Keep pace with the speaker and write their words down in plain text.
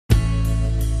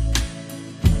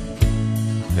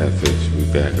Catfish, we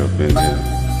back up in here.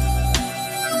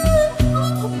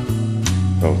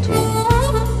 Talk to him.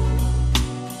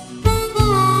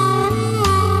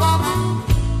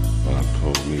 Well, I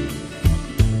told me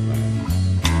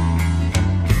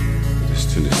this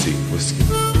Tennessee whiskey.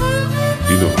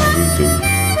 You know how we do.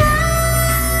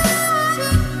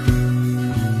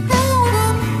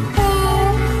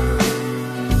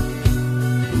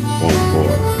 Oh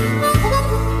boy,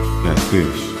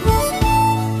 Catfish.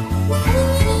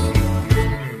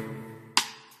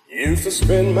 Used to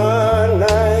spend my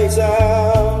nights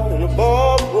out in a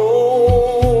ballroom.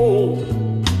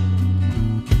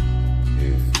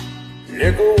 Yeah.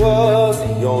 Liquor was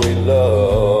the only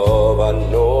love I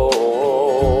know.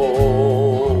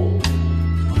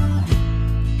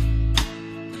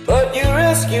 But you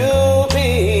rescued me,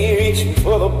 reaching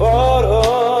for the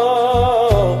bottom,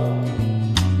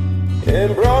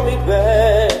 and brought me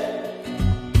back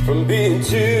from being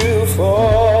too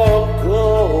far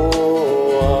gone.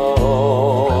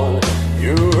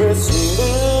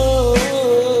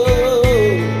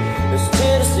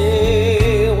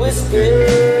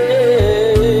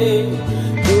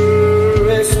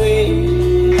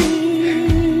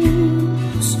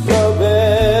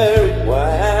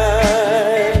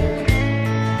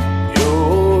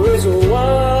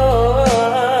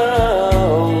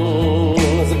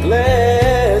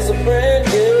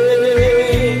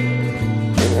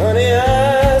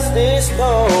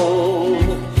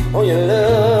 On your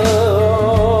love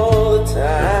all the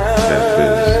time.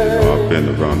 Catfish, you know, I've been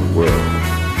around the world,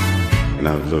 and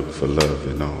I've looked for love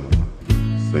in all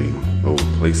same old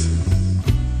places.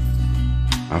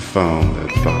 I found that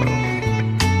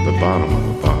the bottom of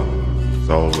the bottle is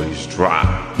always dry,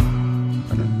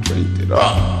 and I drank it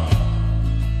up.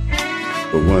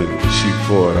 But when she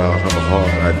poured out her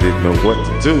heart, I didn't know what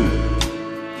to do.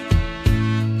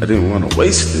 I didn't want to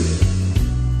waste it.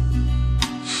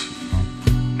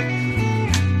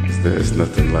 There's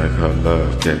nothing like her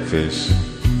love, Catfish.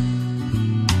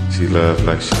 She loves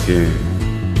like she can,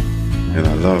 and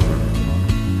I love her.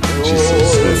 She's so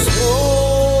sweet.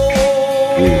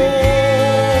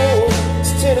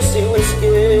 It's Tennessee whiskey.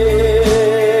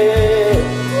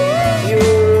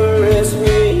 You're as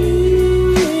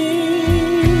sweet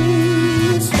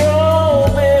as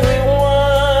strawberry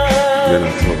wine. Then I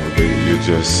told her, baby, you're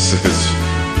just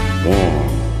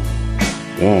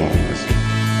warm as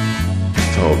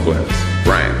tall glass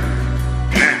brand.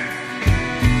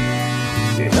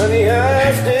 Honey, I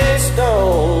stay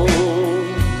stoned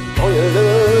on your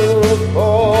love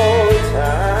all the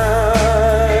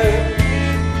time.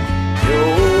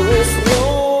 You're as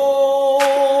smooth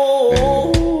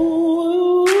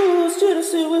as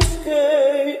Tennessee whiskey.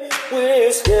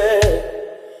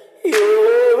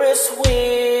 You're as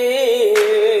sweet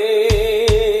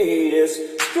as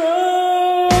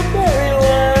strawberry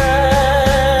wine.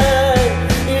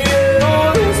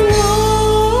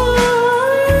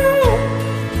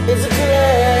 It's a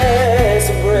glass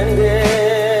of brandy,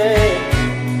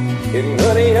 and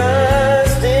honey, I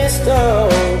stay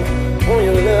stoned on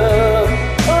your love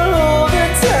all the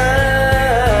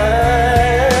time.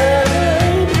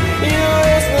 You're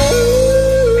as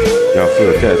smooth. Y'all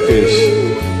feel Catfish?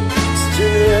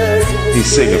 He's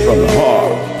singing from the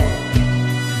heart.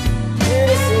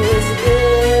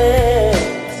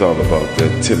 It's all about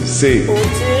that Tennessee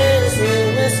whiskey.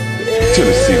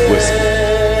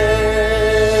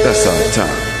 That's our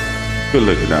time. Good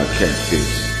looking out,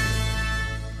 Catfish.